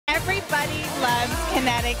loves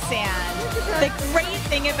kinetic sand. The great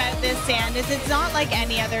thing about this sand is it's not like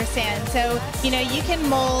any other sand. So, you know, you can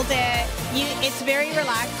mold it. It's very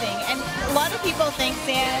relaxing. And a lot of people think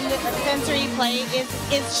sensory play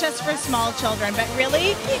is just for small children, but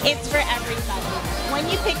really it's for everybody. When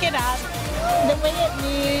you pick it up, the way it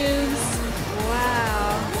moves.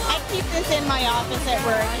 Wow. I keep this in my office at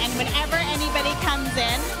work, and whenever anybody comes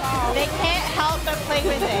in, they can't help but play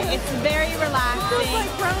with it. It's very relaxing. It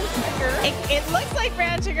looks like brown sugar. It looks like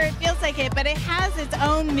brown sugar, it feels like it, but it has its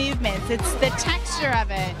own movements. It's the texture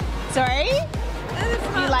of it. Sorry?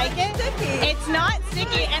 You like it? Sticky. It's not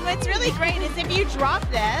sticky, and what's really great is if you drop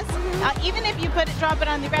this, even if you drop it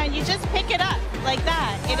on the ground, you just pick it up like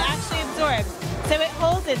that. It actually absorbs. So it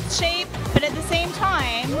holds its shape, but at the same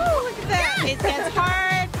time, Ooh, look at that. it gets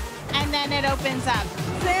hard, and then it opens up.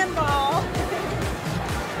 Sand ball.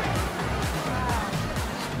 Wow.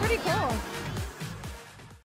 Pretty cool.